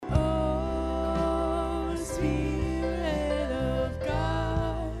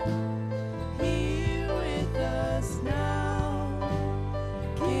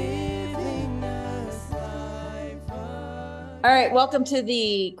right, welcome to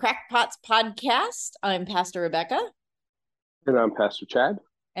the Crackpots podcast. I'm Pastor Rebecca, And I'm Pastor Chad.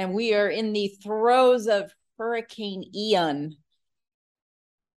 and we are in the throes of Hurricane Ian.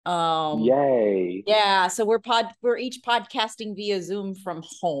 Um, Yay. yeah, so we're each podcasting via Zoom from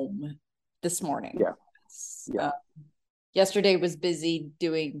home this morning. Yeah. Yeah. Yesterday was busy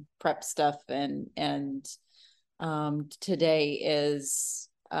doing prep stuff, and today is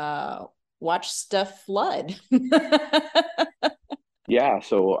watch stuff flood. Yeah.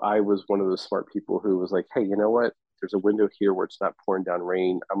 So I was one of the smart people who was like, hey, you know what? There's a window here where it's not pouring down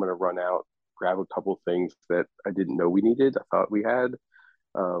rain. I'm going to run out, grab a couple things that I didn't know we needed. I thought we had.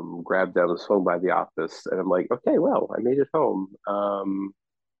 Grabbed down the phone by the office. And I'm like, okay, well, I made it home.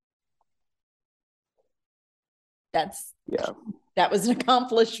 That's Yeah. that was an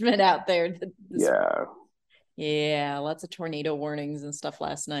accomplishment out there. Yeah. Yeah, lots of tornado warnings and stuff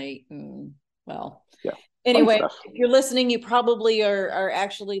last night. And well, Yeah. Fun anyway, stuff. if you're listening, you probably are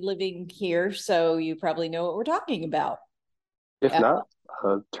actually living here, so you probably know what we're talking about. If Uh, not,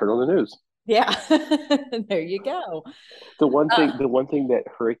 turn on the news. yeah, there you go. The one thing that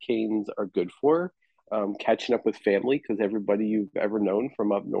hurricanes are good for, catching up with family, because everybody you've ever known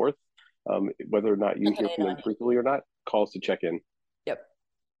from up north, whether or not you Checking hear in from them on you. frequently or not, calls to check in. Yep.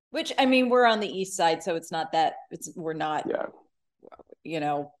 Which I mean, we're on the east side, so it's not that we're not, Yeah, you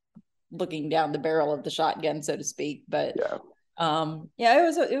know, looking down the barrel of the shotgun, so to speak. But yeah, yeah,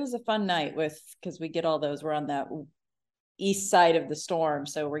 it was a fun night with because we get all those. We're on that east side of the storm,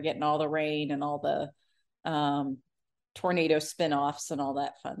 so we're getting all the rain and all the tornado spin-offs and all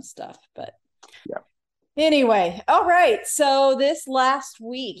that fun stuff. But yeah, anyway, all right. So this last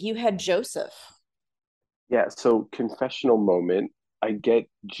week you had Joseph. yeah. So confessional moment. I get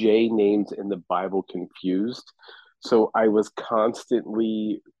J names in the Bible confused. So I was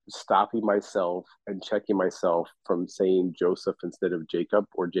constantly stopping myself and checking myself from saying Joseph instead of Jacob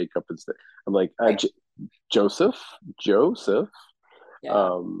or Jacob instead. I'm like, Right. Joseph, Joseph. Yeah.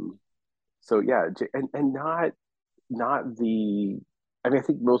 Um, so yeah, and not the. I mean, I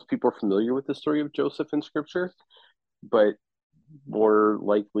think most people are familiar with the story of Joseph in Scripture, but more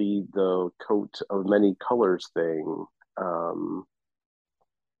likely the coat of many colors thing. Um,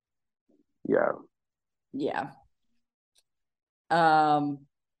 yeah, Yeah. Um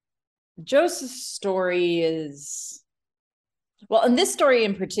Joseph's story is well, in this story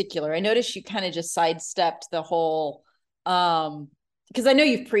in particular, I noticed you kind of just sidestepped the whole because I know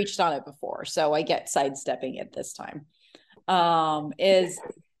you've preached on it before, so I get sidestepping it this time. Is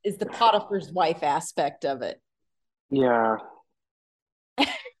the Potiphar's wife aspect of it. yeah,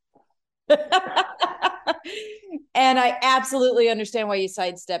 And I absolutely understand why you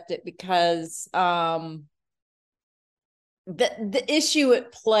sidestepped it because the issue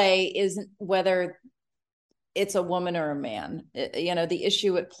at play isn't whether it's a woman or a man. The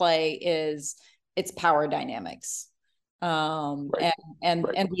issue at play is its power dynamics, right, and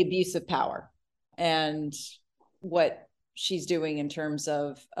right, the abuse of power, and what she's doing in terms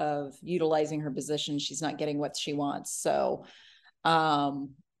of utilizing her position. She's not getting what she wants, so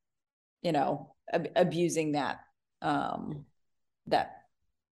um, abusing um, that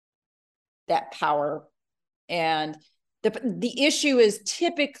that power. And the issue is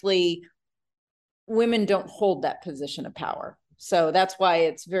typically women don't hold that position of power. So that's why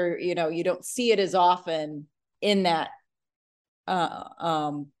it's very, you don't see it as often in that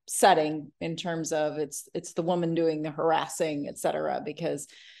setting in terms of it's the woman doing the harassing, et cetera, because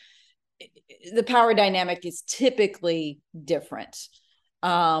the power dynamic is typically different.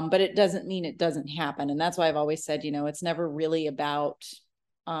 But it doesn't mean it doesn't happen. And that's why I've always said, it's never really about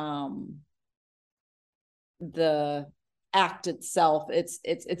um, the act itself.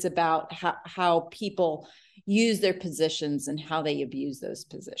 It's about how people use their positions and how they abuse those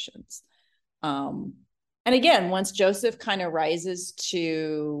positions. Um, and again, once Joseph kind of rises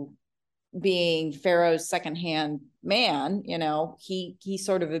to being Pharaoh's secondhand man, he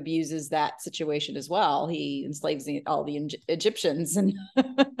sort of abuses that situation as well. He enslaves all the Egyptians, and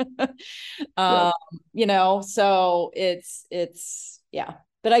yeah. um, so it's yeah.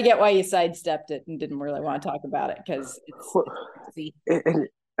 But I get why you sidestepped it and didn't really want to talk about it because Well, it's crazy. and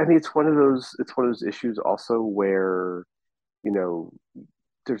I mean, it's one of those issues also where you know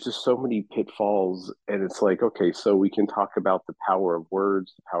there's just so many pitfalls, and it's like, okay, so we can talk about the power of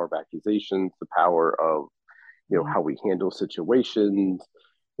words, the power of accusations, the power of Mhm. how we handle situations,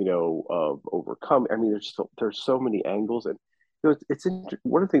 of overcome. I mean, there's so many angles, and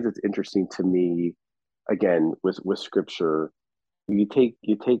one of the things that's interesting to me, again, with scripture. You take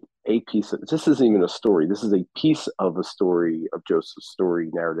a piece of this isn't even a story. This is a piece of a story of Joseph's story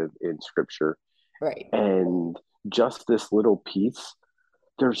narrative in scripture, Right. and just this little piece,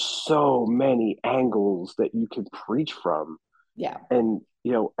 there's so many angles that you can preach from. Yeah. And,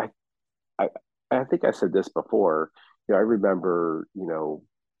 I, I think I said this before, I remember,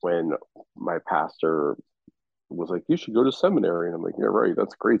 when my pastor was like, you should go to seminary. And I'm like, yeah, right.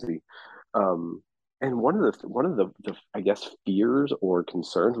 That's crazy. Um, and one of the, I guess, fears or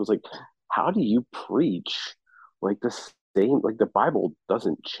concerns was like, how do you preach like the same, like the Bible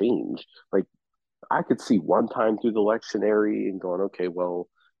doesn't change. Like I could see one time through the lectionary and going, okay, well,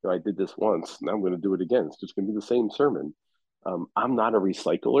 I did this once. Now I'm going to do it again. It's just going to be the same sermon. I'm not a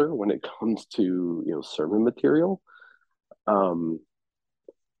recycler when it comes to sermon material, um,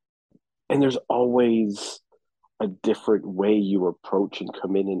 and there's always a different way you approach and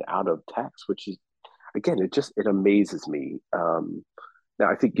come in and out of text, which is again, it amazes me. Now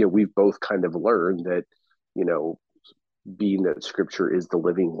I think we've both kind of learned that you know being that scripture is the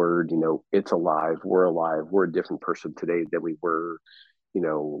living word, it's alive, we're a different person today than we were,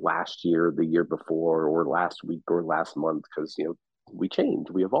 last year, the year before, or last week or last month, because, we change,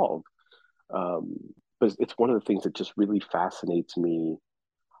 we evolve. Um, but it's one of the things that just really fascinates me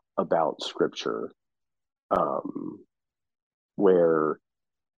about scripture, um, where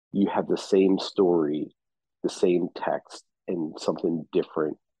you have the same story, the same text, and something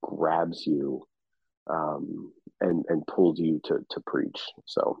different grabs you, and pulls you to preach.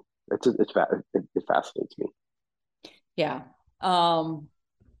 So it fascinates me. Yeah. And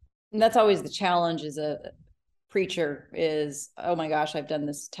that's always the challenge as a preacher is, oh my gosh, I've done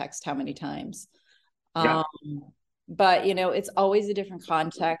this text how many times? Yeah, Um, but it's always a different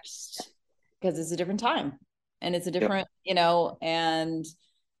context because it's a different time and it's a yep, different,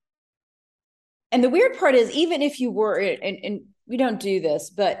 and the weird part is even if you were, and we don't do this,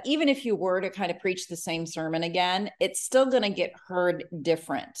 but even if you were to kind of preach the same sermon again, it's still going to get heard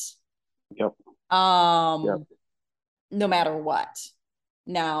different. yep, yep. Um, no matter what.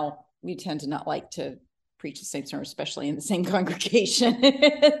 Now, we tend to not like to preach the same sermon, especially in the same congregation.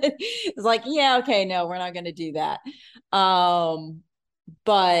 It's like, yeah, okay, no, we're not going to do that.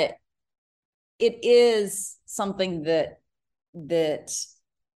 But it is something that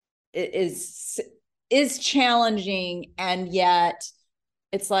is challenging, and yet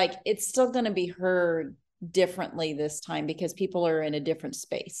it's like it's still going to be heard differently this time because people are in a different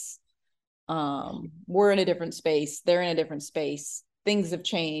space. We're in a different space, they're in a different space, things have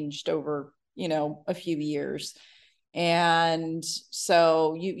changed over a few years, and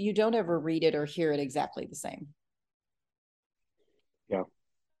so you don't ever read it or hear it exactly the same. Yeah,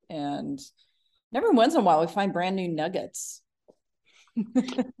 And every once in a while we find brand new nuggets.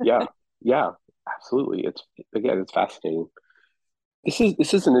 yeah, yeah. Absolutely. It's fascinating.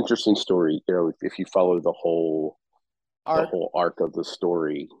 This is an interesting story. If you follow the Arc. whole arc of the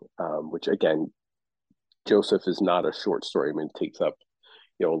story, which again, Joseph is not a short story. I mean, it takes up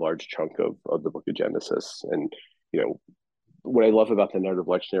a large chunk of the book of Genesis, and you know what I love about the narrative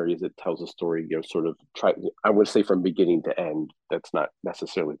lectionary is it tells a story, sort of I would say from beginning to end. That's not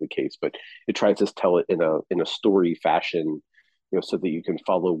necessarily the case, but it tries to tell it in a story fashion, so that you can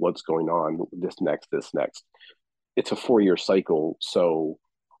follow what's going on, this next. It's a 4-year cycle, so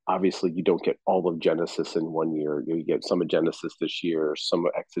obviously you don't get all of Genesis in one year. You get some of Genesis this year, some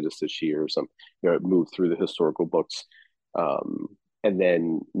of Exodus this year, some move through the historical books. Um, and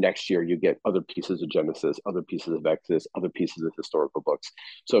then next year you get other pieces of Genesis, other pieces of Exodus, other pieces of historical books.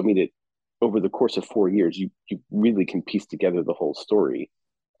 So I mean, it over the course of 4 years, you really can piece together the whole story.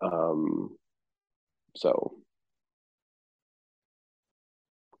 Um, so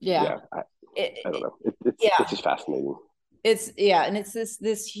Yeah. yeah, it, I don't it- know. It's yeah, just fascinating. and it's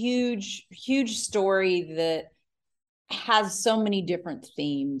this huge story that has so many different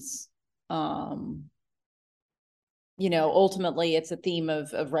themes. um Ultimately it's a theme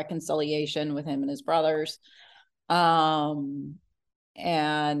of reconciliation with him and his brothers. um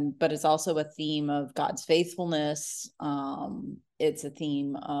and but it's also a theme of God's faithfulness. It's a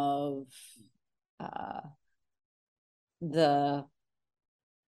theme of uh the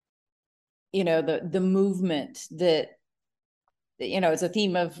the movement that it's a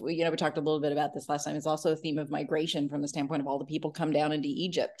theme of, we talked a little bit about this last time. It's also a theme of migration from the standpoint of all the people come down into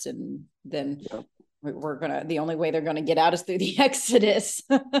Egypt, and then Yep. the only way they're gonna get out is through the Exodus.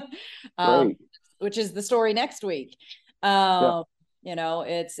 um, Right. which is the story next week. Yeah. um,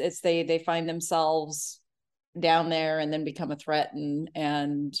 it's they find themselves down there and then become a threat,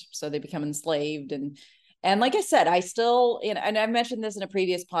 and so they become enslaved. And like I said, I still, and I mentioned this in a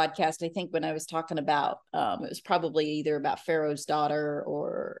previous podcast, I think when I was talking about, it was probably either about Pharaoh's daughter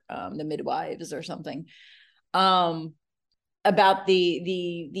or the midwives or something, um, about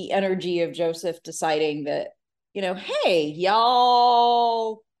the energy of Joseph deciding that hey,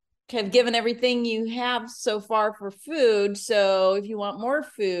 y'all have given everything you have so far for food. So if you want more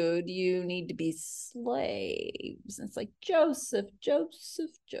food, you need to be slaves. And it's like, Joseph,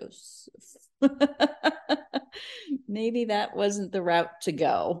 Joseph, Joseph. Maybe that wasn't the route to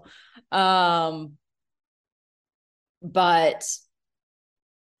go. But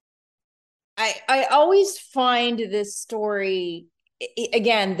I always find this story,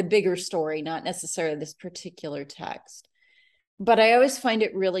 again, the bigger story, not necessarily this particular text, but I always find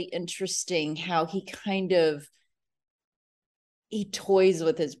it really interesting how he toys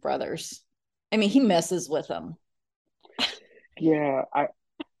with his brothers. I mean, he messes with them. Yeah,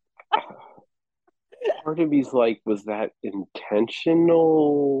 part of me's like, was that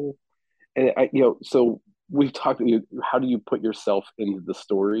intentional? And so we've talked. How do you put yourself into the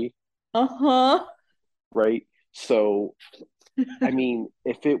story, Uh-huh. right? So, I mean,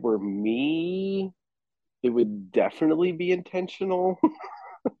 if it were me, it would definitely be intentional.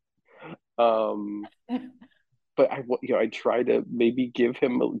 um, but I try to maybe give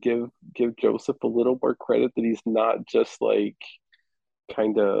Joseph a little more credit that he's not just like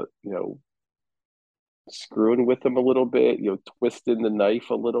kind of screwing with him a little bit, twisting the knife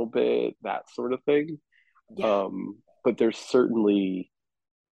a little bit, that sort of thing. Yeah. But there's certainly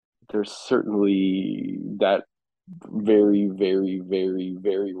that very, very, very,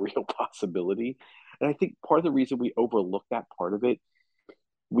 very real possibility. And I think part of the reason we overlook that part of it,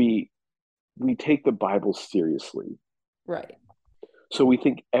 we we take the Bible seriously. Right. So we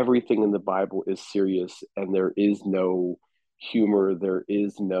think everything in the Bible is serious, and there is no humor, there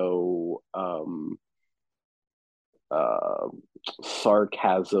is no uh,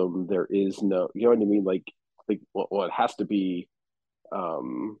 sarcasm, there is no, you know what I mean? Well, it has to be.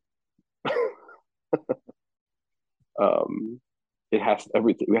 Um, um, it has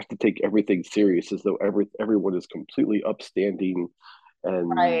everything. We have to take everything serious, as though everyone is completely upstanding, and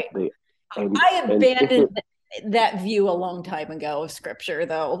Right. they I and if it abandoned that view a long time ago of scripture,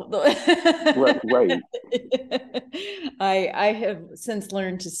 though. right, I have since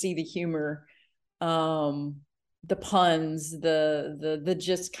learned to see the humor, um, the puns, the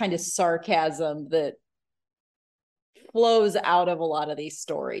just kind of sarcasm that flows out of a lot of these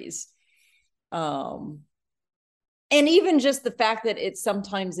stories. Um, and even just the fact that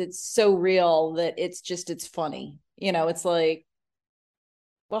sometimes it's so real that it's funny. It's like,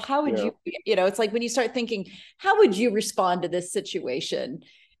 well, how would yeah, it's like when you start thinking, how would you respond to this situation?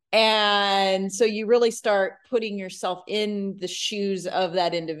 And so you really start putting yourself in the shoes of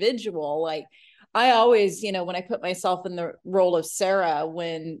that individual. Like, I always, when I put myself in the role of Sarah,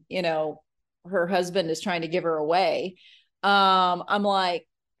 when, her husband is trying to give her away, I'm like,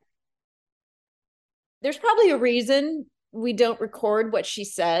 there's probably a reason we don't record what she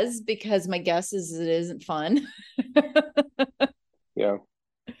says, because my guess is it isn't fun. yeah,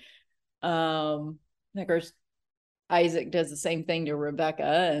 Of course, Isaac does the same thing to Rebecca.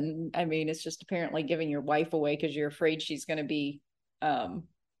 And I mean, it's just apparently giving your wife away because you're afraid she's going to be, um,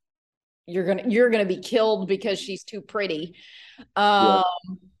 you're going to be killed because she's too pretty. yeah.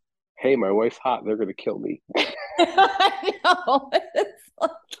 Um, Hey, my wife's hot. They're gonna kill me. I know.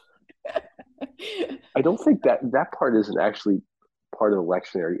 I don't think that part isn't actually part of the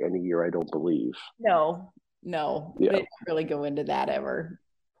lectionary any year. I don't believe. No, no, they Yeah, don't really go into that ever.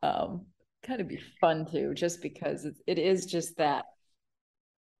 Um, Kind of be fun too, just because it is just that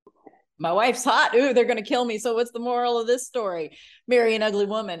my wife's hot. Ooh, they're going to kill me. So what's the moral of this story? Marry an ugly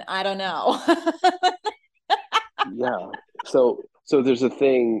woman. I don't know. yeah. So there's a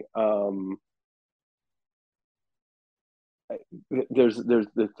thing. There's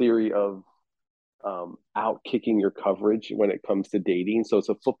the theory of out kicking your coverage when it comes to dating. So it's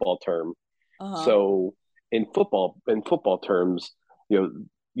a football term. Uh-huh. So in football terms, you know,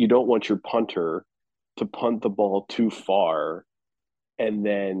 you don't want your punter to punt the ball too far, and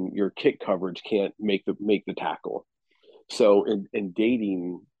then your kick coverage can't make the tackle. So in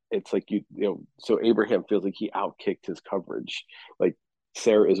dating, it's like so Abraham feels like he outkicked his coverage. Like,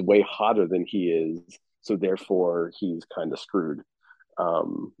 Sarah is way hotter than he is, so therefore he's kind of screwed.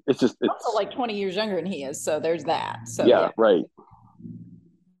 It's just Also it's like 20 years younger than he is. So there's that. So Yeah, yeah. right.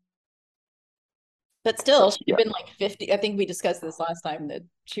 But still, So she'd have yeah, been like 50. I think we discussed this last time that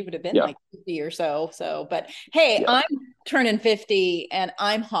she would have been yeah, like 50 or so. So, but hey, yeah. I'm turning 50 and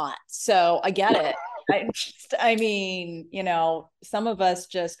I'm hot. So I get it. I mean, some of us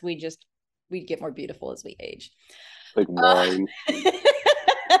we get more beautiful as we age. Like Uh, wine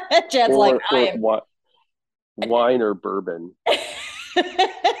Jed's like, or I what, wine or bourbon. am.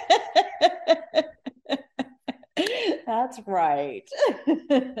 That's right.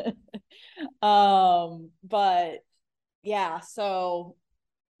 But yeah, so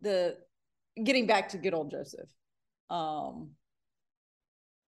the getting back to good old Joseph. Um,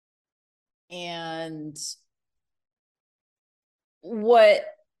 and what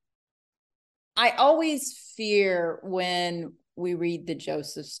I always fear when we read the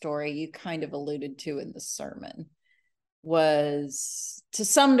Joseph story, you kind of alluded to in the sermon, was to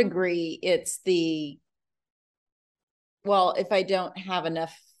some degree, it's the, well, if I don't have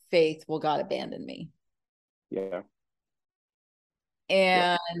enough faith, will God abandon me? Yeah.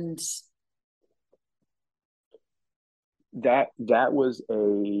 And that was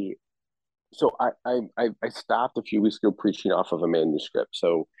a so I stopped a few weeks ago preaching off of a manuscript.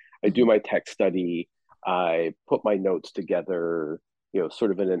 So I do my text study, I put my notes together,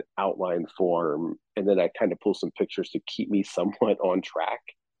 sort of in an outline form, and then I kind of pull some pictures to keep me somewhat on track.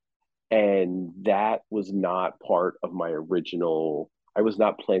 And that was not part of my original. I was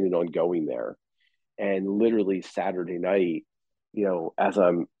not planning on going there. And literally Saturday night, as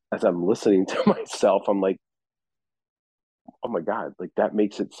I'm listening to myself, I'm like, oh my God, like that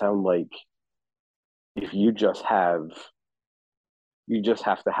makes it sound like if you just have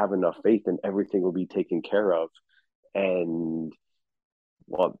to have enough faith and everything will be taken care of. And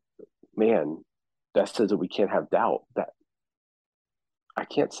well, man, that says that we can't have doubt. That I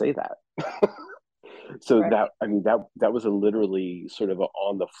can't say that. So right. that was a literally sort of a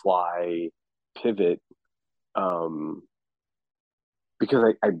on the fly pivot, um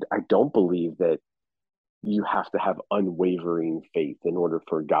because I don't believe that you have to have unwavering faith in order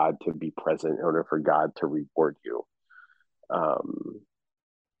for God to be present, in order for God to reward you. um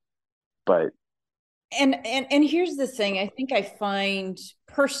but And here's the thing, I think I find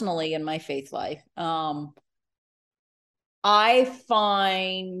personally in my faith life, I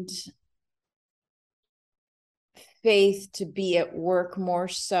find faith to be at work more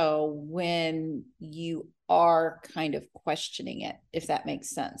so when you are kind of questioning it, if that makes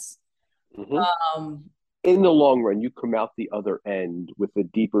sense. mhm. Um, In the long run, you come out the other end with a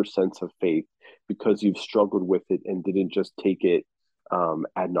deeper sense of faith because you've struggled with it and didn't just take it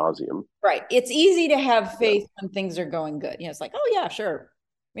ad nauseum. right. It's easy to have Yeah, faith when things are going good. It's like, oh yeah, sure.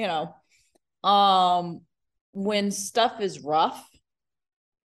 You know, um, when stuff is rough,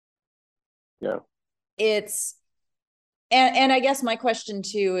 yeah, it's and I guess my question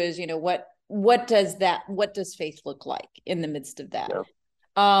too is, what does faith look like in the midst of that? yeah.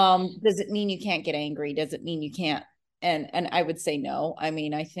 Does it mean you can't get angry? Does it mean you can't? And I would say no. I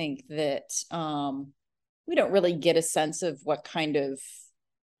mean, I think that we don't really get a sense of what kind of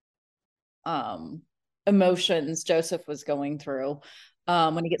um emotions Joseph was going through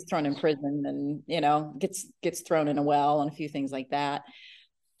when he gets thrown in prison and gets thrown in a well and a few things like that.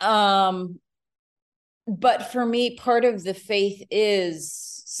 Um, but for me, part of the faith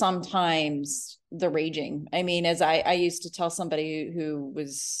is sometimes the raging. I mean, as I used to tell somebody who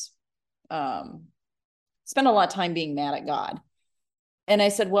was um spent a lot of time being mad at God. And I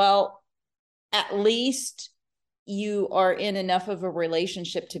said, well, at least you are in enough of a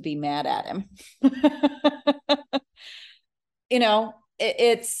relationship to be mad at him.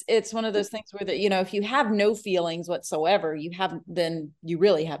 It's one of those things where if you have no feelings whatsoever, then you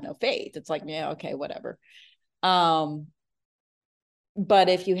really have no faith. It's like, yeah, okay, whatever. Um, but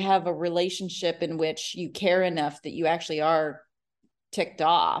if you have a relationship in which you care enough that you actually are ticked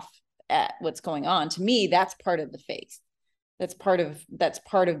off at what's going on, to me, that's part of the faith. That's part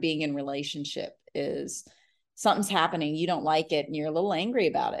of being in relationship is something's happening, you don't like it, and you're a little angry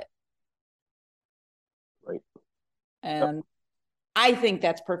about it. Right. Yep. And I think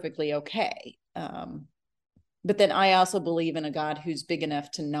that's perfectly okay. But then I also believe in a God who's big enough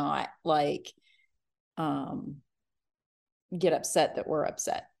to not um, get upset that we're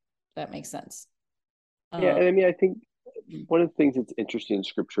upset. That makes sense. Yeah, Uh, and I mean, I think one of the things that's interesting in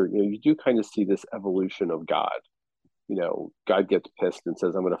scripture, you do kind of see this evolution of God. God gets pissed and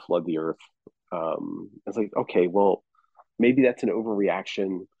says, "I'm going to flood the earth." It's like, okay, well, maybe that's an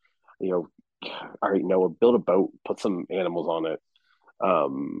overreaction. You all right, Noah, build a boat, put some animals on it.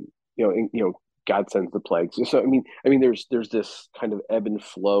 God sends the plagues. So I mean, there's this kind of ebb and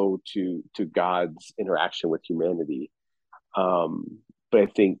flow to God's interaction with humanity. Um, but I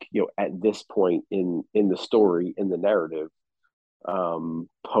think at this point in the story, in the narrative,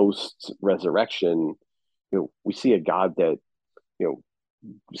 post resurrection, we see a God that you know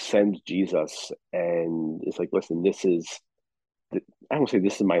sends Jesus and it's like, listen, this is I don't say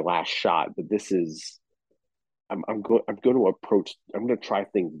this is my last shot, but this is I'm going to approach. I'm going to try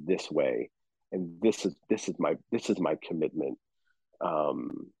things this way, and this is my commitment.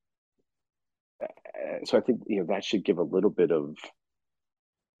 Um, so I think that should give a little bit of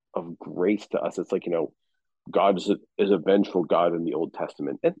grace to us. It's like, God is a vengeful God in the Old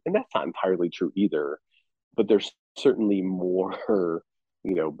Testament, and that's not entirely true either. But there's certainly more,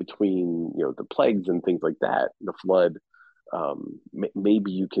 between the plagues and things like that, the flood.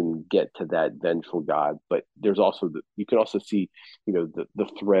 Maybe you can get to that vengeful God, but there's also you can also see, the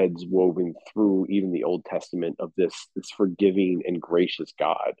threads woven through even the Old Testament of this forgiving and gracious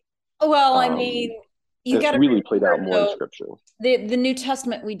God. Well, I mean, you got That's to really played out remember more in though, Scripture. the New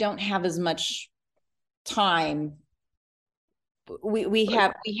Testament, we don't have as much time. We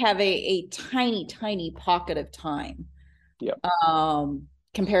Right. have a tiny pocket of time, Yeah.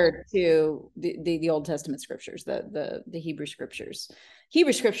 compared to the Old Testament scriptures, the Hebrew scriptures.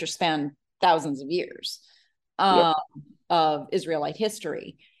 Hebrew scriptures span thousands of years, Yep. of Israelite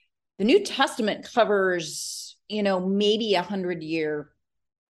history. The New Testament covers, maybe 100-year,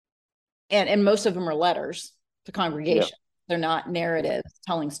 and most of them are letters to congregation. Yeah. They're not narratives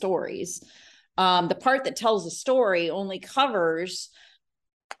telling stories. The part that tells a story only covers,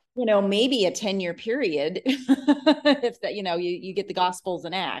 maybe a 10-year period, if that, you get the Gospels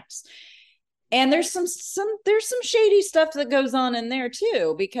and Acts. And there's some shady stuff that goes on in there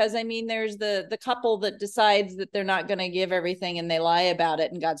too, because I mean, there's the couple that decides that they're not going to give everything and they lie about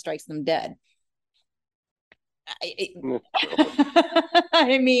it, and God strikes them dead.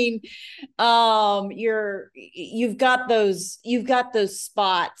 I mean, you've got those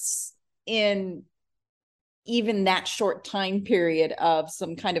spots in even that short time period of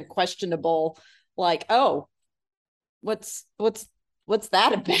some kind of questionable, like, oh, what's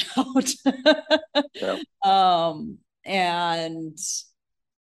that about? Yeah. And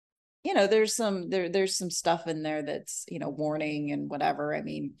there's some stuff in there that's, warning and whatever. I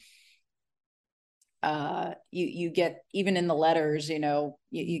mean, you get, even in the letters,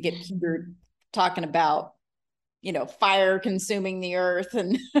 you get Peter talking about, fire consuming the earth,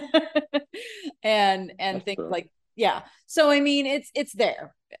 and and That's things true. like, yeah. So I mean, it's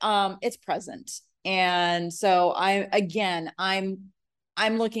there, it's present. And so I'm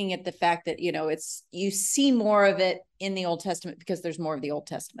looking at the fact that, you see more of it in the Old Testament because there's more of the Old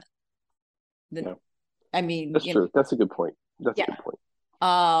Testament than, Yeah. I mean, That's true. That's a good point. That's a yeah. good point.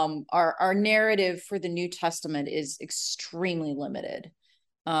 Our narrative for the New Testament is extremely limited,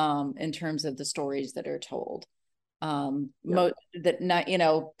 in terms of the stories that are told. Yeah. That not,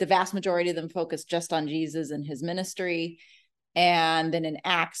 the vast majority of them focus just on Jesus and his ministry. And then in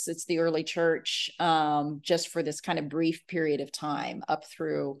Acts, it's the early church, just for this kind of brief period of time, up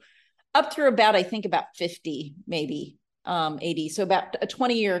through about, I think, about 50 maybe, AD. So about a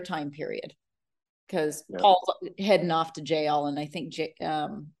 20-year time period, because Yeah. Paul's heading off to jail, and I think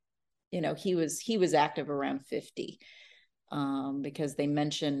he was active around 50, because they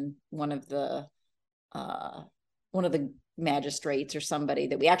mention one of the magistrates or somebody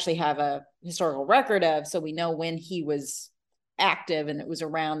that we actually have a historical record of, so we know when he was active, and it was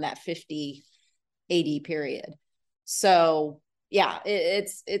around that 50 AD period. So yeah,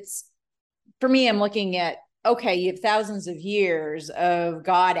 it's for me, I'm looking at, okay, you have thousands of years of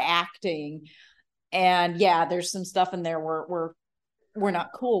God acting, and yeah, there's some stuff in there we're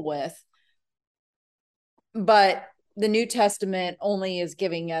not cool with, but the New Testament only is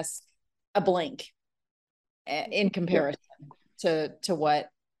giving us a blink in Yeah. comparison to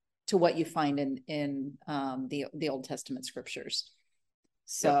what you find in the Old Testament scriptures. Yeah.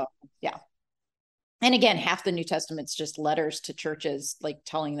 So yeah. And again, half the New Testament's just letters to churches, like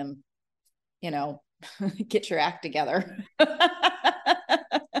telling them, get your act together.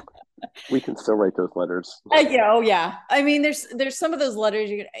 We can still write those letters. Yeah, oh yeah. I mean, there's some of those letters,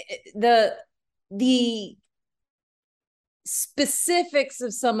 the specifics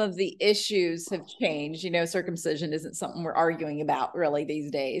of some of the issues have changed. Circumcision isn't something we're arguing about really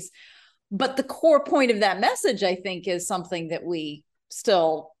these days. But the core point of that message, I think, is something that we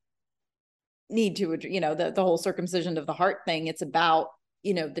still need to, the whole circumcision of the heart thing. It's about,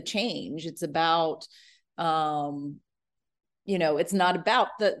 the change. It's about, it's not about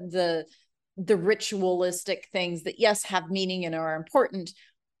the ritualistic things that, yes, have meaning and are important,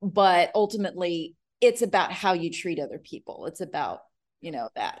 but ultimately it's about how you treat other people. It's about,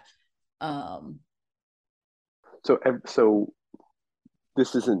 that. So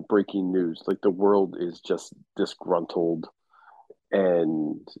this isn't breaking news. Like, the world is just disgruntled,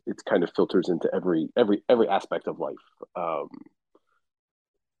 and it kind of filters into every aspect of life. Um,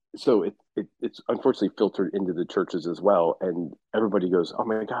 so it's unfortunately filtered into the churches as well, and everybody goes, "Oh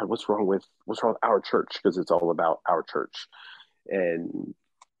my God, what's wrong with our church?" Because it's all about our church. And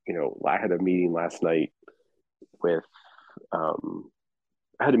I had a meeting last night with, I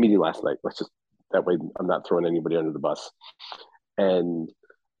had a meeting last night. Let's just that way I'm not throwing anybody under the bus. And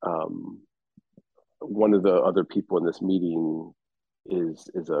um, one of the other people in this meeting is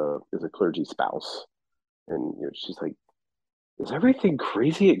a clergy spouse, and she's like, "Is everything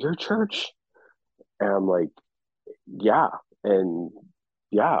crazy at your church?" And I'm like, "Yeah," and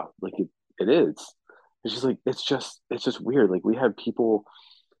yeah, like it is. And she's like, it's just weird. Like we have people,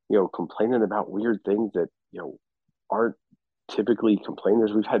 complaining about weird things that aren't typically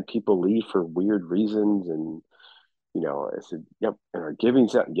complainers. We've had people leave for weird reasons, and I said, "Yep," and our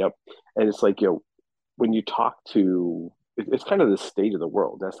giving's out, yep, and it's like when you talk to, it's kind of the state of the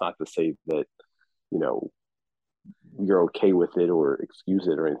world. That's not to say that you know you're okay with it or excuse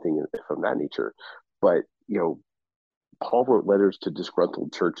it or anything from that nature, but Paul wrote letters to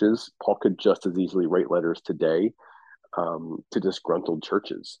disgruntled churches. Paul could just as easily write letters today to disgruntled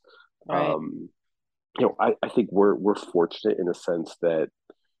churches. Right. Um, I think we're fortunate in a sense that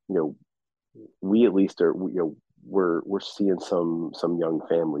you know we at least are we're seeing some young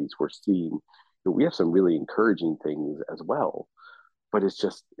families. We're seeing we have some really encouraging things as well, but it's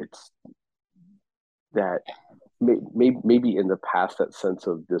that maybe in the past that sense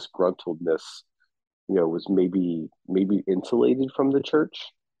of disgruntledness was maybe insulated from the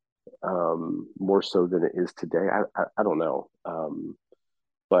church more so than it is today. I don't know,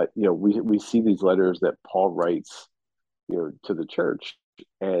 but we see these letters that Paul writes to the church,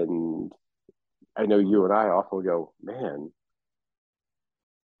 and I know you and I often go, man,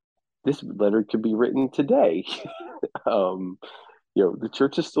 this letter could be written today. um, the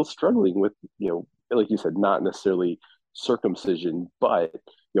church is still struggling with, like you said, not necessarily circumcision, but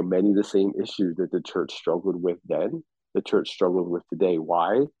many of the same issues that the church struggled with then, the church struggled with today.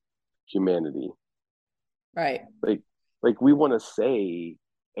 Why? Humanity. Right. Like we want to say,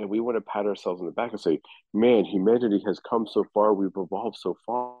 and we want to pat ourselves on the back and say, man, humanity has come so far, we've evolved so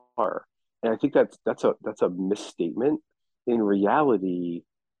far. And I think that's a misstatement. In reality,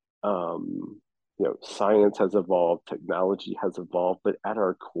 science has evolved, technology has evolved, but at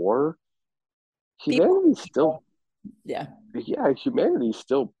our core, People. humanity's still, Yeah. yeah, humanity's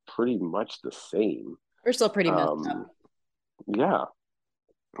still pretty much the same. We're still pretty messed up. Um, yeah,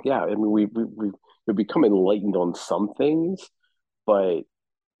 yeah. I mean, we've become enlightened on some things, but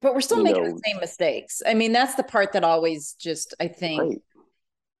But we're still you making know, the same mistakes. I mean, that's the part that always just, I think, right?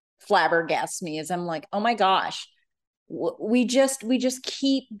 flabbergasts me is I'm like, oh my gosh, we just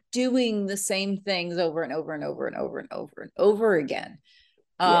keep doing the same things over and over and over and over and over and over again.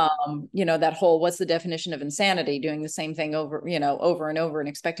 Yep. That whole what's the definition of insanity, doing the same thing over and over and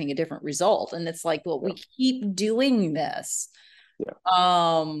expecting a different result. And it's like, well, Yeah. we keep doing this. Yeah.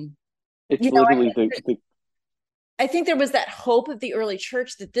 Um, It's you know, literally the I think there was that hope of the early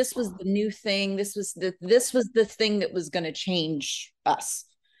church that this was the new thing. This was the thing that was going to change us.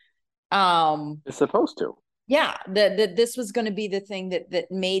 Um, it's supposed to. yeah, that this was going to be the thing that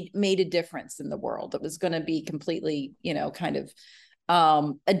made a difference in the world. That was going to be completely, kind of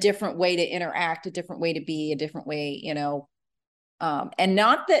a different way to interact, a different way to be, a different way, and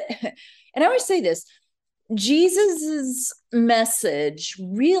not that. And I always say this: Jesus's message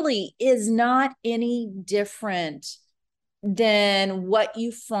really is not any different than what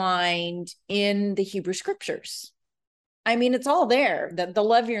you find in the Hebrew scriptures. I mean, it's all there. The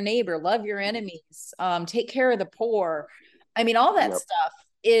love your neighbor, love your enemies, take care of the poor. I mean, all that Yep. stuff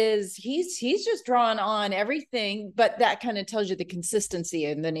is he's just drawn on everything, but that kind of tells you the consistency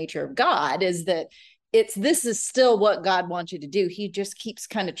and the nature of God is that this is still what God wants you to do. He just keeps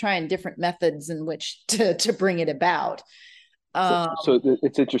kind of trying different methods in which to bring it about. So, Um,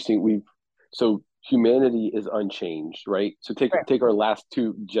 it's interesting. So humanity is unchanged, right? So right. take our last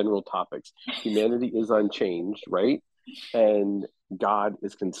two general topics. Humanity is unchanged, right? And God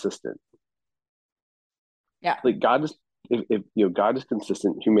is consistent. Yeah. Like God is, if God is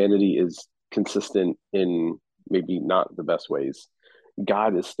consistent, humanity is consistent in maybe not the best ways.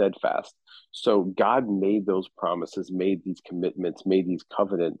 God is steadfast. So God made those promises, made these commitments, made these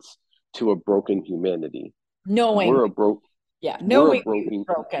covenants to a broken humanity. Knowing, We're a broke yeah, we're a knowing we're broken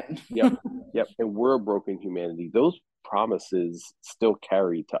broken. Yep, yep, and we're a broken humanity. Those promises still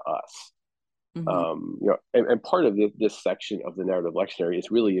carry to us. Mhm. And part of this section of the narrative lectionary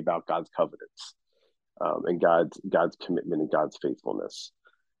is really about God's covenants, and God's commitment and God's faithfulness.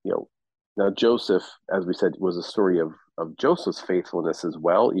 You know, now Joseph, as we said, was a story of Joseph's faithfulness as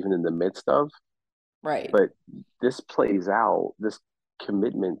well, even in the midst of. Right. But this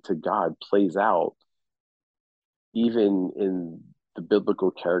commitment to God plays out even in the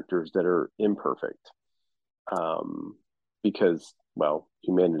biblical characters that are imperfect, um, because well,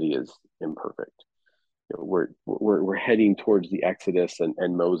 humanity is imperfect. we're heading towards the Exodus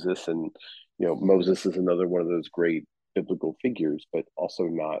and Moses, and Moses is another one of those great biblical figures, but also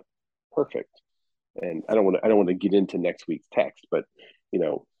not perfect. And I don't want to get into next week's text, but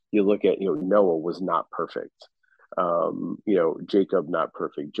you look at Noah was not perfect. Jacob not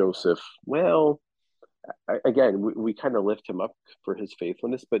perfect. Joseph, well, again, we kind of lift him up for his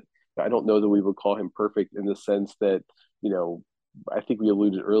faithfulness, but I don't know that we would call him perfect in the sense that, I think we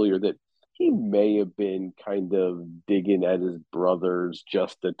alluded earlier that he may have been kind of digging at his brothers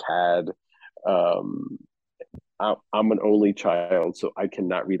just a tad. Um, I'm an only child, so I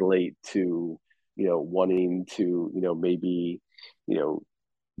cannot relate to, wanting to, maybe, you know,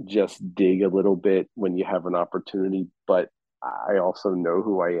 just dig a little bit when you have an opportunity. But I also know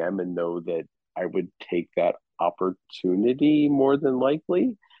who I am and know that I would take that opportunity more than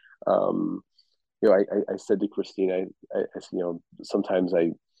likely. Um, I said to Christine, sometimes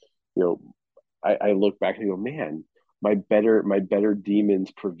I look back and go, man, my better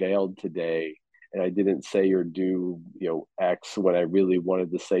demons prevailed today, and I didn't say or do X when I really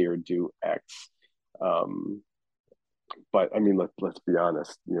wanted to say or do X. Um, but I mean, let's be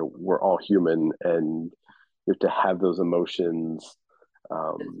honest. We're all human, and you have to have those emotions.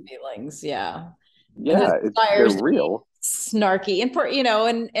 Um, Feelings, yeah. And those yeah, they're desires to be real. snarky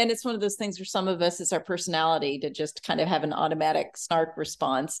and and it's one of those things for some of us, it's our personality to just kind of have an automatic snark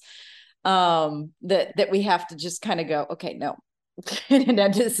response, that we have to just kind of go, okay, no. And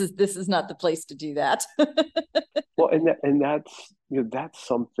this is not the place to do that. Well, that's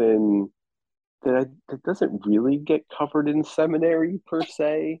something that doesn't really get covered in seminary per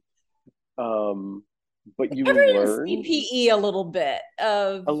se. Um, but you Covered in learn CPE a little bit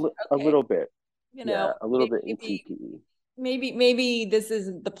of, a okay, little bit. Yeah, a little bit in maybe CPE. maybe this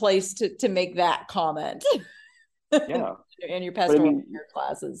isn't the place to make that comment Yeah, in your but I pastoral mean, care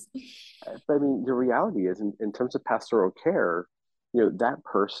classes. the reality is, in terms of pastoral care, that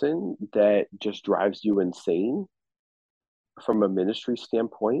person that just drives you insane from a ministry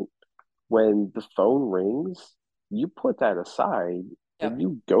standpoint, when the phone rings, you put that aside and Yep.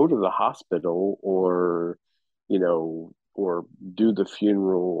 you go to the hospital, or do the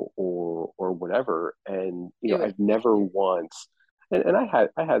funeral, or whatever. And Do it. I've never once, and I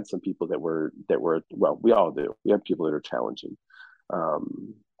had some people that were, well, we all do. We have people that are challenging.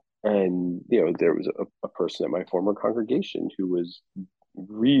 Um, and there was a person at my former congregation who was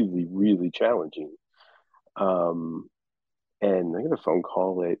really, really challenging. Um, and I got a phone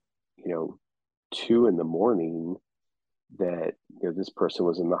call at, 2 in the morning that this person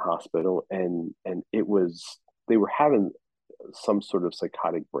was in the hospital, and it was, they were having some sort of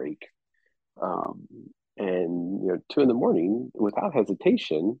psychotic break. Um, and 2 in the morning, without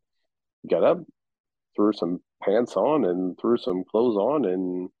hesitation, got up, threw some pants on and threw some clothes on,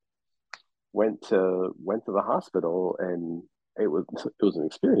 and went to the hospital. And it was an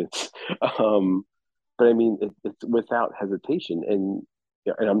experience. um, but I mean, it's without hesitation. And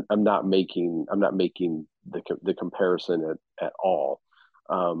and I'm not making the comparison at all.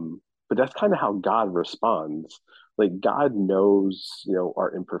 But that's kind of how God responds. Like, God knows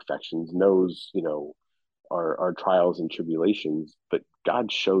our imperfections, knows our trials and tribulations, but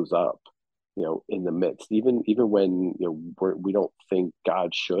God shows up in the midst, even when we don't think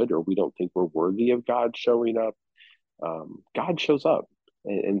God should, or we don't think we're worthy of God showing up. God shows up,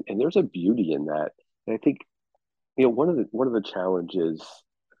 and there's a beauty in that. And I think one of the challenges,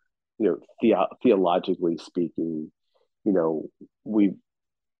 theologically speaking, you know we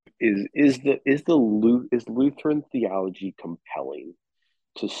is Lutheran theology compelling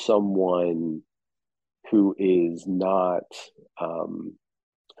to someone who is not, um,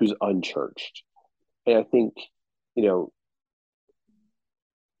 who's unchurched? And I think, you know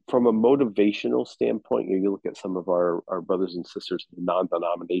from a motivational standpoint, you look at some of our brothers and sisters of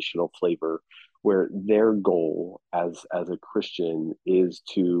non-denominational flavor, where their goal as a Christian is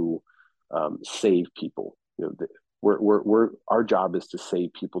to save people. We're our job is to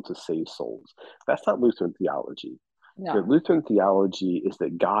save people, to save souls. That's not Lutheran theology. No. Lutheran theology is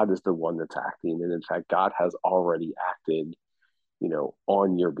that God is the one that's acting, and in fact, God has already acted,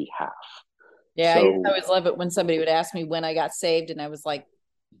 on your behalf. Yeah, I So always love it when somebody would ask me when I got saved, and I was like,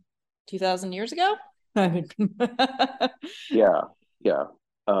 2,000 years ago. yeah, yeah.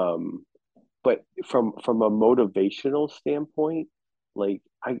 But from a motivational standpoint, like,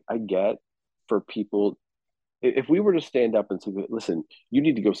 I get, for people, if we were to stand up and say, listen, you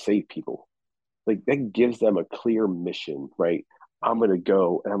need to go save people, like, that gives them a clear mission, right? I'm going to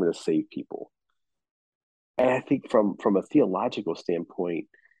go and I'm going to save people. And I think from a theological standpoint,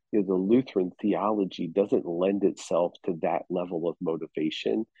 the Lutheran theology doesn't lend itself to that level of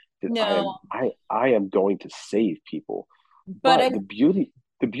motivation, that No, I am going to save people. but But the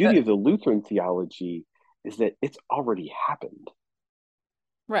beauty of the Lutheran theology is that it's already happened.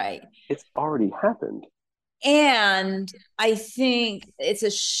 right. It's already happened. And I think it's a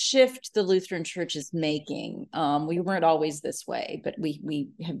shift the Lutheran Church is making. We weren't always this way, but we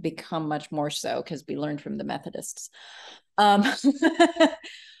have become much more so because we learned from the Methodists. Um,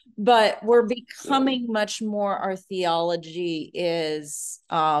 but we're becoming much more, our theology is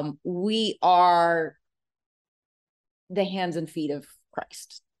we are the hands and feet of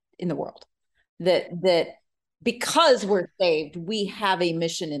Christ in the world. That because we're saved, we have a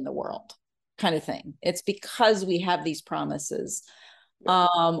mission in the world, kind of thing. It's because we have these promises.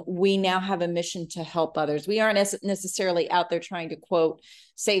 We now have a mission to help others. We aren't necessarily out there trying to quote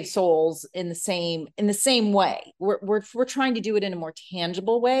save souls in the same way. We're trying to do it in a more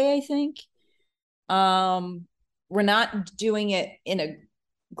tangible way, I think. We're not doing it in a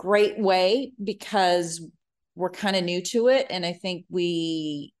great way because we're kind of new to it, and I think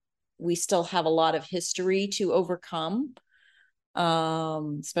we still have a lot of history to overcome,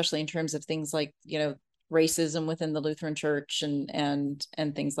 especially in terms of things like, racism within the Lutheran Church and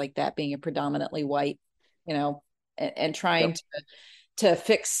things like that, being a predominantly white, and trying Yep. to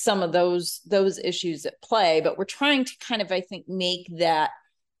fix some of those issues at play. But we're trying to kind of, I think, make that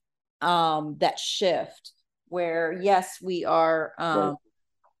shift where, yes, we are, Right.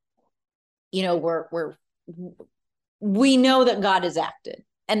 we know that God has acted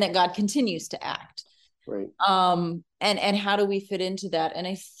and that God continues to act. Right. And how do we fit into that? And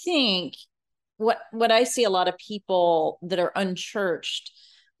I think what I see a lot of people that are unchurched,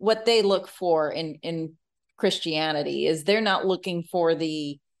 what they look for in Christianity is they're not looking for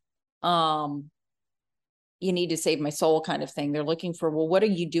the you need to save my soul kind of thing. They're looking for, well, what are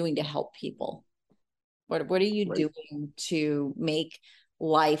you doing to help people? What are you Right. doing to make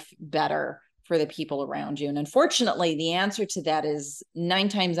life better for the people around you? And unfortunately, the answer to that is 9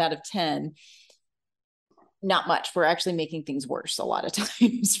 times out of 10, not much. We're actually making things worse a lot of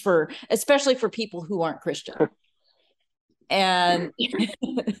times, especially for people who aren't Christian. And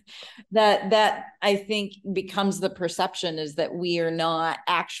that I think becomes the perception, is that we are not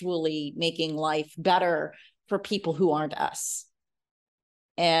actually making life better for people who aren't us.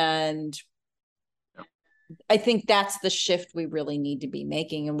 And I think that's the shift we really need to be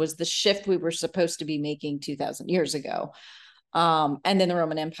making, and was the shift we were supposed to be making 2000 years ago. And then the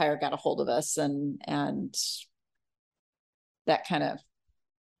Roman Empire got a hold of us, and that kind of,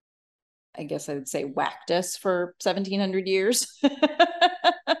 I guess I would say, whacked us for 1700 years.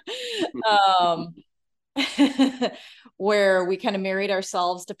 um, where we kind of married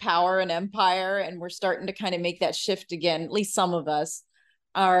ourselves to power and empire, and we're starting to kind of make that shift again. At least some of us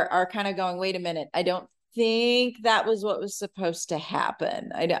are kind of going, wait a minute, I don't think that was what was supposed to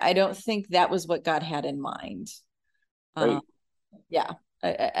happen. I don't think that was what God had in mind. Right. Yeah,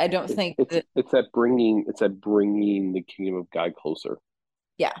 I don't think It's that. it's that bringing the kingdom of God closer.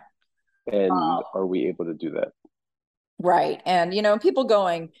 Yeah. And are we able to do that? Right. And, people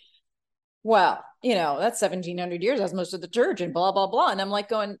going, well, that's 1700 years. That's most of the church and blah, blah, blah. And I'm like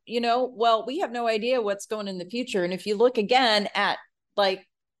going, well, we have no idea what's going in the future. And if you look again at, like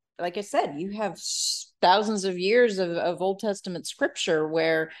I said, you have thousands of years of Old Testament scripture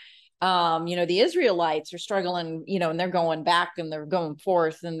where, the Israelites are struggling, and they're going back and they're going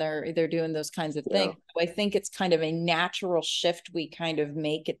forth and they're doing those kinds of things. Yeah. So I think it's kind of a natural shift we kind of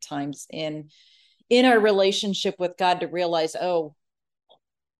make at times in our relationship with God, to realize, oh,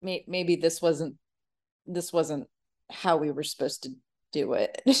 maybe this wasn't how we were supposed to do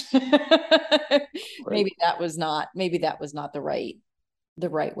it. Right. maybe that was not the right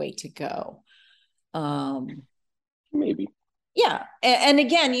way to go. Maybe. Yeah. And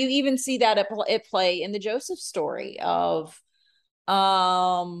again, you even see that at play in the Joseph story of,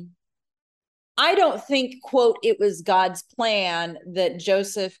 I don't think, quote, it was God's plan that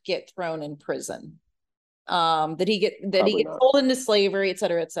Joseph get thrown in prison, that he Probably gets not. sold into slavery, et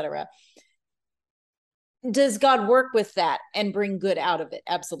cetera, et cetera. Does God work with that and bring good out of it?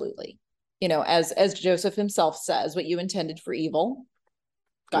 Absolutely. As Joseph himself says, what you intended for evil,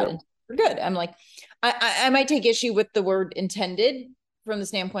 God Yep. intended for good. I'm like, I might take issue with the word intended from the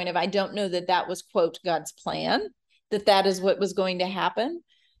standpoint of, I don't know that was, quote, God's plan, that is what was going to happen.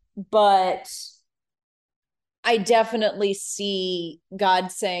 But I definitely see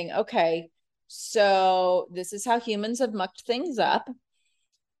God saying, okay, so this is how humans have mucked things up,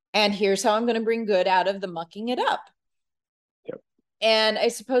 and here's how I'm going to bring good out of the mucking it up. Yep. And I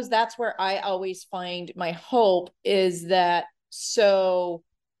suppose that's where I always find my hope, is that, so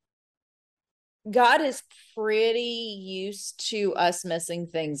God is pretty used to us messing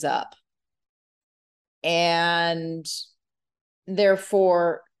things up. And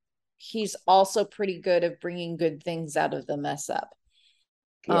therefore, he's also pretty good at bringing good things out of the mess up.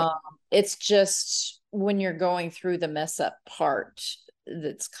 Yeah. Um, it's just when you're going through the mess up part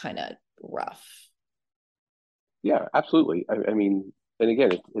that's kind of rough. Yeah, absolutely. I mean, and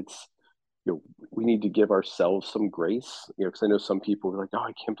again, it's we need to give ourselves some grace, because I know some people are like, oh,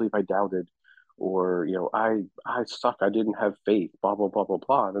 I can't believe I doubted, or I suck, I didn't have faith, blah blah blah blah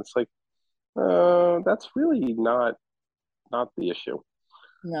blah, and it's like, that's really not the issue.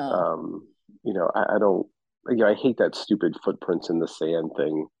 No. Um, I don't, I hate that stupid footprints in the sand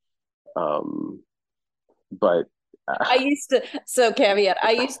thing. Um, but I used to, so caveat,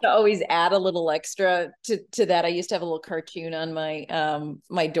 I used to always add a little extra to that. I used to have a little cartoon on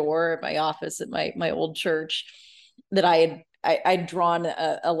my door at my office at my old church that I'd drawn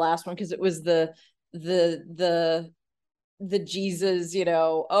a last one because it was the the Jesus,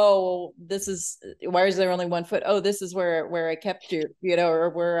 oh, this is, why is there only 1 foot? Oh, this is where I kept you, or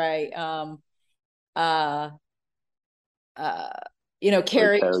where I uh uh where it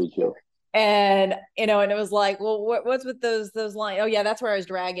carried. carries you. And and it was like, well, what's with those lines? Oh yeah, that's where I was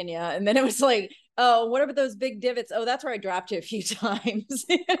dragging you. And then it was like, oh, what about those big divots? Oh, that's where I dropped you a few times.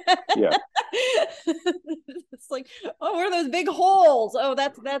 Yeah. It's like, oh, where are those big holes? Oh,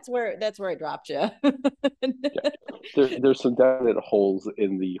 that's where I dropped you. Yeah. There's some definite holes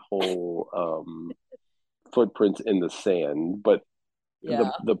in the whole footprints in the sand, but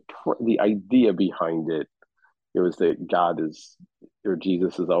Yeah. the idea behind it was that God is, or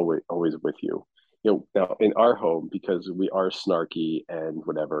Jesus is always with you. Now in our home, because we are snarky and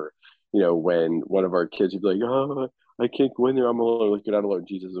whatever, when one of our kids would be like, "Oh, I can't go in there, I'm alone." Like, you're not alone.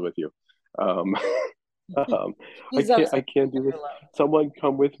 Jesus is with you. Um, um, He's upset I can't do this. alone. Someone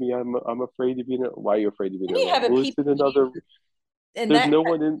come with me. I'm afraid to be in. Why are you afraid to be Then there you have alone? a Well, it's peep in another. and that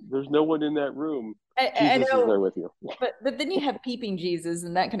There's no one in that room. I Jesus is know, there with you. but then you have peeping Jesus,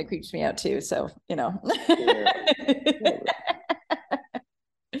 and that kind of creeps me out too. So Yeah.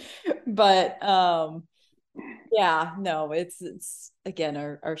 but yeah, no, it's again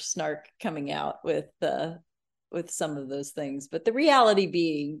our snark coming out with some of those things. But the reality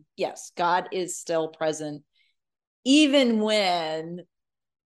being, yes, God is still present, even when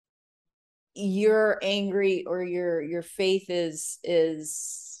you're angry or your faith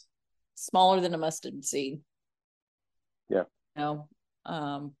is smaller than a mustard seed. Yeah. You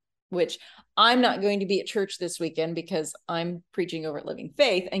know, which I'm not going to be at church this weekend because I'm preaching over at Living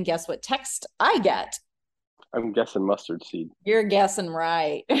Faith. And guess what text I get? I'm guessing mustard seed. You're guessing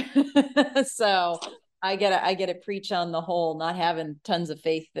right. So I get to preach on the whole not having tons of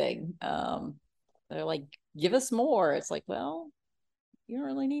faith thing. They're like, give us more. It's like, well, you don't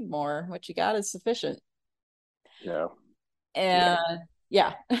really need more. What you got is sufficient. Yeah. Yeah. And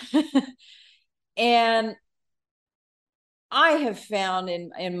yeah. And I have found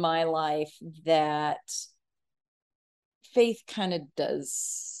in my life that faith kind of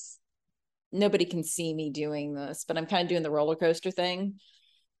does, nobody can see me doing this, but I'm kind of doing the roller coaster thing.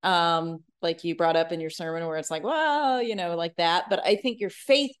 Like you brought up in your sermon where it's like, well, like that. But I think your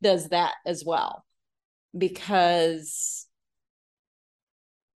faith does that as well, because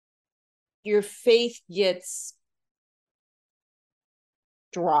your faith gets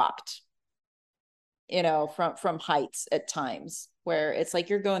dropped, from heights at times where it's like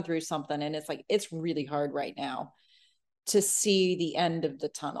you're going through something and it's like it's really hard right now to see the end of the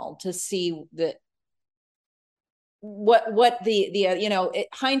tunnel, to see that what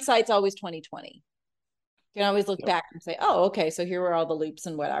hindsight's always 2020. You can always look Yep. back and say, oh, okay, so here were all the loops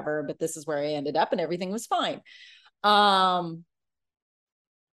and whatever, but this is where I ended up and everything was fine. um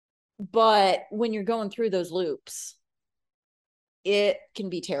but when you're going through those loops, it can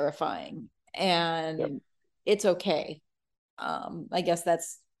be terrifying, Yep. and it's okay. I guess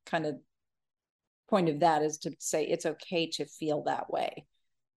that's kind of point of that, is to say it's okay to feel that way.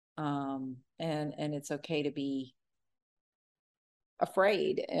 And it's okay to be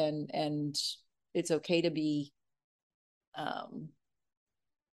afraid, and it's okay to be um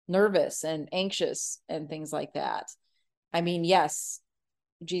nervous and anxious and things like that. I mean, yes,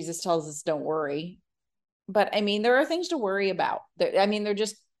 Jesus tells us don't worry, but I mean, there are things to worry about. I mean, there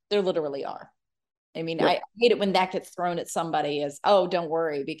literally are. I mean, Yep. I hate it when that gets thrown at somebody as, oh, don't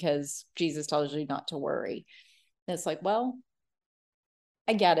worry because Jesus tells you not to worry. And it's like, well,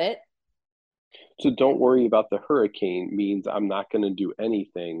 I get it. So don't worry about the hurricane means I'm not going to do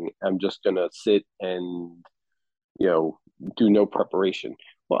anything. I'm just going to sit and, you know, do no preparation.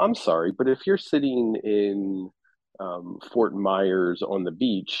 Well, I'm sorry, but if you're sitting in Fort Myers on the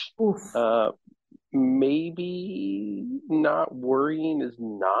beach, Oof. uh, maybe not worrying is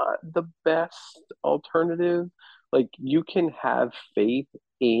not the best alternative. Like you can have faith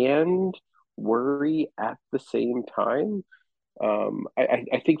and worry at the same time.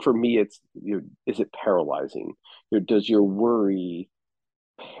 I think for me, it's, is it paralyzing? Does your worry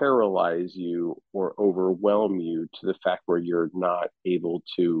paralyze you or overwhelm you to the fact where you're not able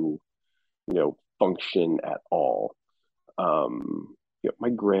to, function at all? My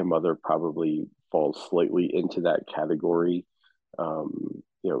grandmother probably falls slightly into that category.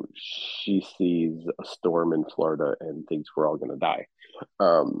 She sees a storm in Florida and thinks we're all going to die.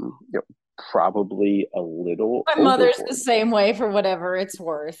 Probably a little My mother's the overboard. same way for whatever it's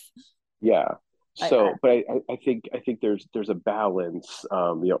worth. Yeah. I So, but I think there's a balance,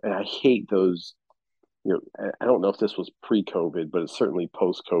 and I hate those. I don't know if this was pre-COVID, but it's certainly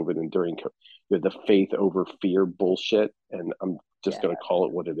post-COVID and during the faith over fear bullshit, and I'm just yeah, going to call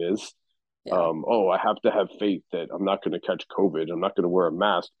it what it is. yeah. Oh, I have to have faith that I'm not going to catch COVID. I'm not going to wear a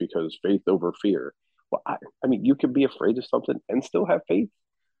mask because faith over fear. Well, I mean, you can be afraid of something and still have faith.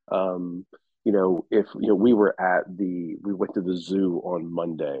 If we went to the zoo on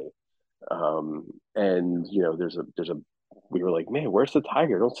Monday, and there's a we were like, man, where's the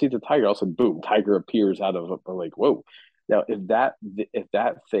tiger? I don't see the tiger. All of a sudden, boom, tiger appears out of. I'm like, whoa. Now, if that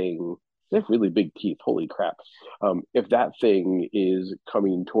thing, they have really big teeth. Holy crap! If that thing is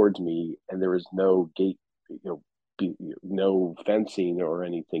coming towards me and there is no gate, no fencing or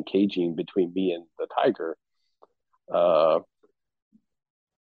anything caging between me and the tiger, uh,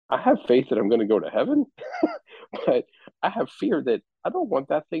 I have faith that I'm going to go to heaven, but I have fear that I don't want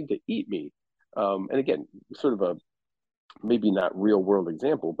that thing to eat me. And again, sort of a maybe not real world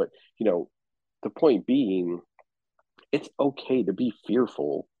example, but the point being, it's okay to be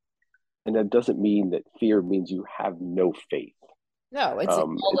fearful, and that doesn't mean that fear means you have no faith. No,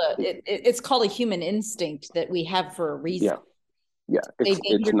 it's called a human instinct that we have for a reason. Yeah, yeah, Say it's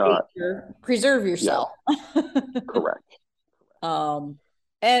danger, not. danger, preserve Yeah, yourself. correct. um,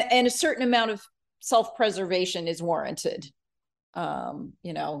 and a certain amount of self-preservation is warranted. You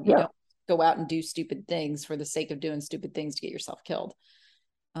Yeah, don't go out and do stupid things for the sake of doing stupid things to get yourself killed.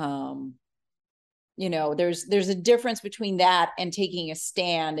 Um, there's a difference between that and taking a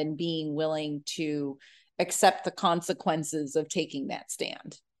stand and being willing to accept the consequences of taking that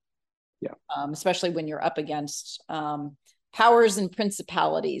stand. yeah, Especially when you're up against powers and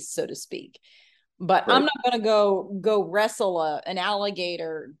principalities, so to speak. But I'm right, not going to go wrestle an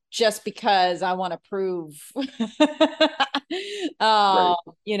alligator just because I want to prove, uh, right.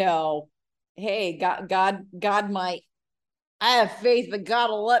 you know, hey, God might. I have faith that God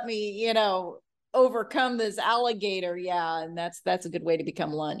will let me, overcome this alligator. Yeah, and that's a good way to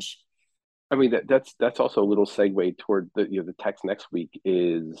become lunch. I mean that's also a little segue toward the text next week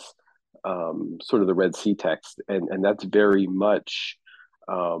is sort of the Red Sea text, and that's very much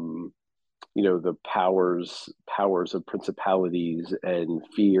um, the powers of principalities and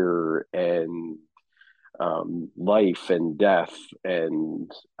fear and life and death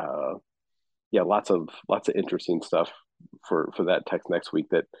and yeah, lots of interesting stuff for that text next week.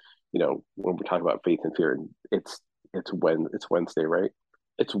 That when we're talking about faith and fear, and it's Wednesday, right?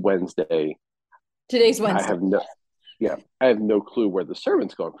 It's Wednesday. Today's I Wednesday. have no Yeah, I have no clue where the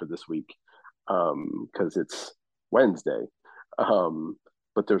sermon's going for this week because it's Wednesday. Um,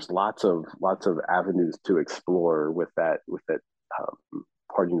 but there's lots of avenues to explore with that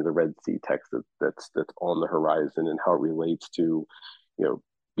parting of the Red Sea text that's on the horizon and how it relates to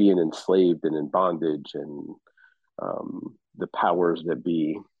being enslaved and in bondage and the powers that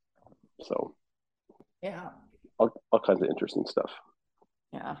be. So Yeah. all kinds of interesting stuff.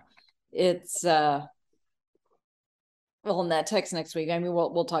 Yeah. It's well, in that text next week. I mean,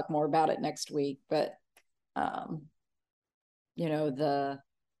 we'll talk more about it next week, but um, the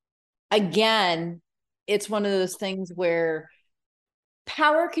again, it's one of those things where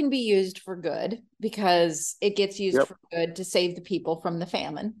power can be used for good because it gets used Yep. for good to save the people from the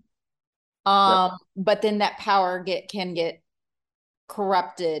famine. Yep. But then that power can get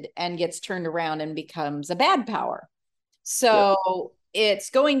corrupted and gets turned around and becomes a bad power. Yep. So it's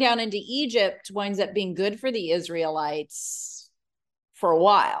going down into Egypt winds up being good for the Israelites for a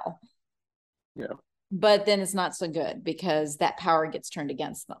while. Yeah. But then it's not so good because that power gets turned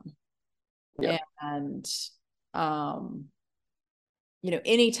against them. Yeah. And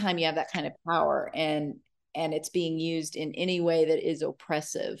anytime you have that kind of power and it's being used in any way that is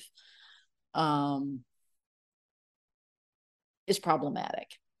oppressive, is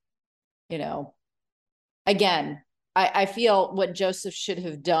problematic. Again, I feel what Joseph should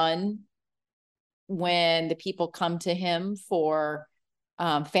have done when the people come to him for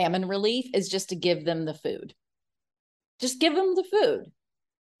famine relief is just to give them the food. Just give them the food.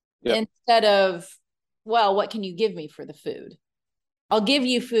 Yep. Instead of, well, what can you give me for the food? I'll give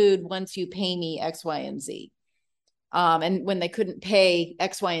you food once you pay me X, Y, and Z. And when they couldn't pay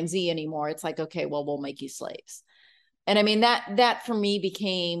X, Y, and Z anymore, it's like, okay, well, we'll make you slaves. And I mean, that for me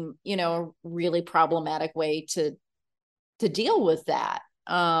became, you know, a really problematic way to deal with that.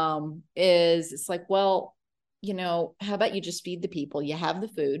 Is it's like, well, you know, how about you just feed the people? You have the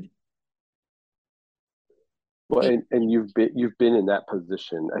food. Well, and you've been in that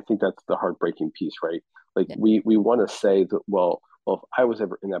position. I think that's the heartbreaking piece, right? Like we want to say that, well, if I was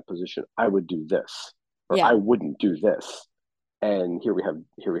ever in that position, I would do this, or I wouldn't do this. And here we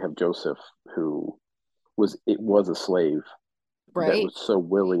have Joseph, who was a slave, right, that was so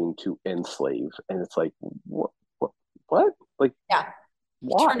willing to enslave, and it's like, what? Like, why?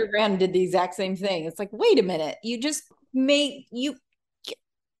 He turned around and did the exact same thing. It's like, wait a minute, you just made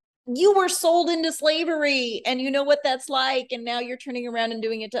you were sold into slavery, and you know what that's like, and now you're turning around and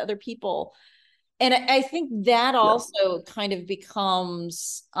doing it to other people. And I think that also kind of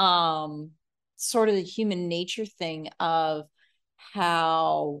becomes sort of the human nature thing of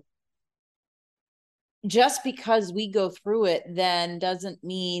how just because we go through it then doesn't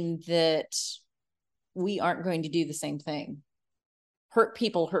mean that we aren't going to do the same thing. Hurt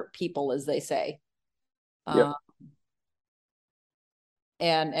people, as they say.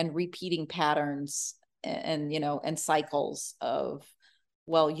 And repeating patterns and you know, and cycles of,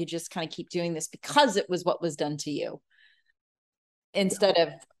 well, you just kind of keep doing this because it was what was done to you, instead of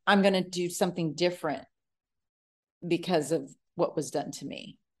I'm going to do something different because of what was done to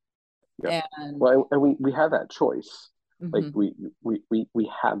me. And well, and we have that choice. Like we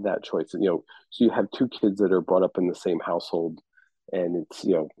have that choice. And, you know, so you have two kids that are brought up in the same household, and it's,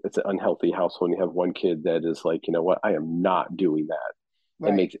 you know, it's an unhealthy household. And you have one kid that is like, you know what, I am not doing that.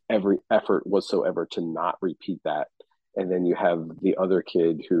 And makes every effort whatsoever to not repeat that. And then you have the other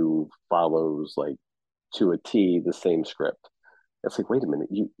kid who follows, like, to a T the same script. It's like, wait a minute,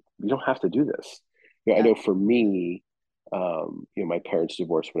 you don't have to do this. You know, I know for me, you know, my parents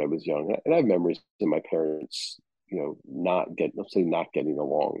divorced when I was young, and I have memories of my parents, you know, not getting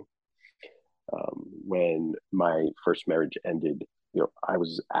along. When my first marriage ended, you know, I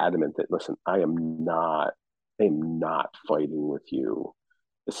was adamant that, listen, I am not fighting with you,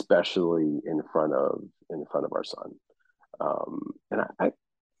 especially in front of our son. And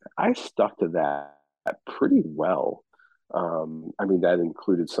I stuck to that pretty well. I mean, that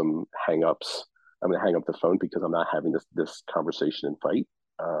included some hang-ups. I'm going to hang up the phone because I'm not having this conversation and fight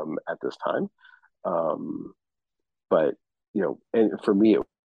at this time. But, you know, and for me, it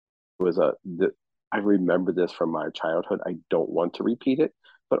was I remember this from my childhood. I don't want to repeat it,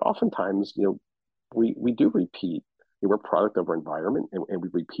 but oftentimes, you know, we do repeat. We're a product of our environment, and we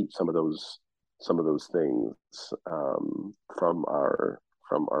repeat some of those things from our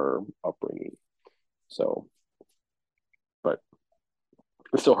upbringing. So, but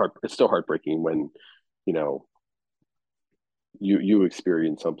it's still heartbreaking when, you know, you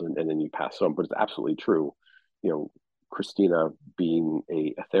experience something and then you pass it on. But it's absolutely true. You know, Christina being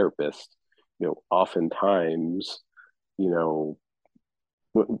a therapist, you know, oftentimes, you know,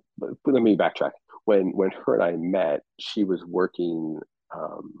 let me backtrack. When her and I met, she was working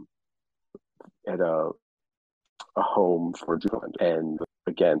at a home for juvenile and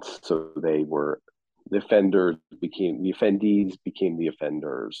against, so they were the offendees became the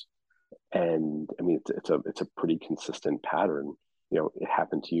offenders. And I mean, it's a pretty consistent pattern. You know, it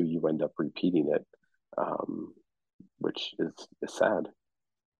happened to you, you end up repeating it, which is sad.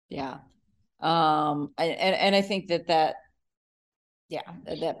 Yeah. And I think that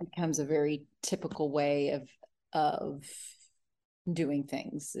becomes a very typical way of doing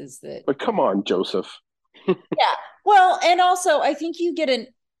things, is that, but come on, Joseph. Yeah. Well, and also I think you get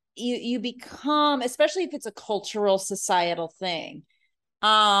you become, especially if it's a cultural societal thing,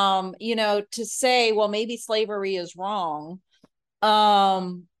 you know, to say, well, maybe slavery is wrong,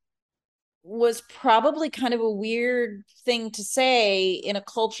 was probably kind of a weird thing to say in a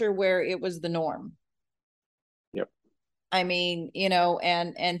culture where it was the norm. Yep. I mean, you know,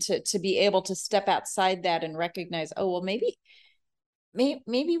 and to be able to step outside that and recognize, oh, well, maybe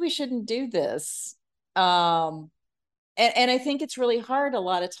we shouldn't do this. And I think it's really hard a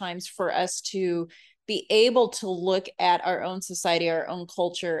lot of times for us to be able to look at our own society, our own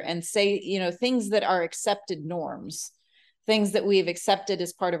culture, and say, you know, things that are accepted norms, things that we've accepted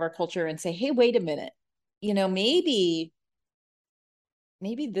as part of our culture, and say, hey, wait a minute, you know, maybe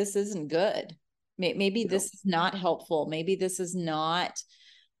this isn't good. Maybe this is not helpful. Maybe this is not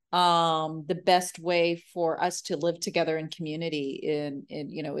the best way for us to live together in community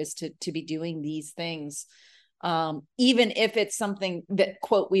is to be doing these things, even if it's something that,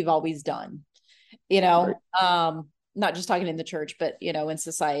 quote, we've always done, Right. not just talking in the church, but in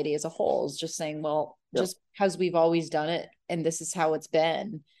society as a whole, is just saying, well, Yep. just because we've always done it and this is how it's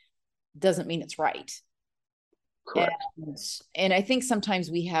been doesn't mean it's right. Correct. And I think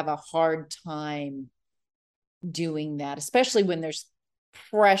sometimes we have a hard time doing that, especially when there's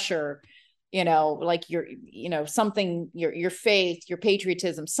pressure, like something, your faith, your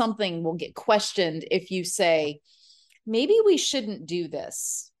patriotism, something will get questioned if you say, maybe we shouldn't do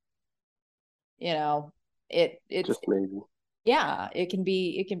this. It's Just maybe. yeah, it can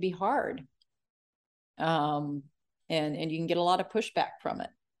be hard. And you can get a lot of pushback from it.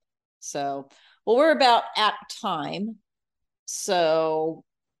 So, well, we're about at time. So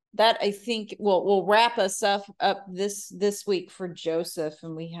that, I think, will wrap us up this week for Joseph,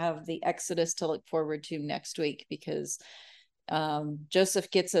 and we have the Exodus to look forward to next week, because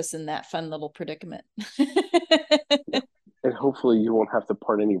Joseph gets us in that fun little predicament. Yeah. And hopefully you won't have to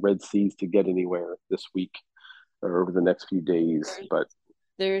part any Red Seas to get anywhere this week or over the next few days. But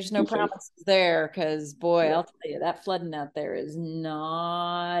there's no promises there, because boy, yeah. I'll tell you, that flooding out there is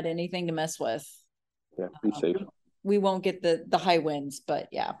not anything to mess with. Yeah, be safe. We won't get the high winds, but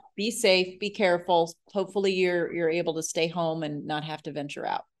yeah, be safe, be careful. Hopefully you're able to stay home and not have to venture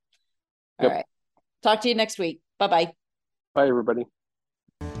out. All right. Talk to you next week. Bye-bye. Bye, everybody.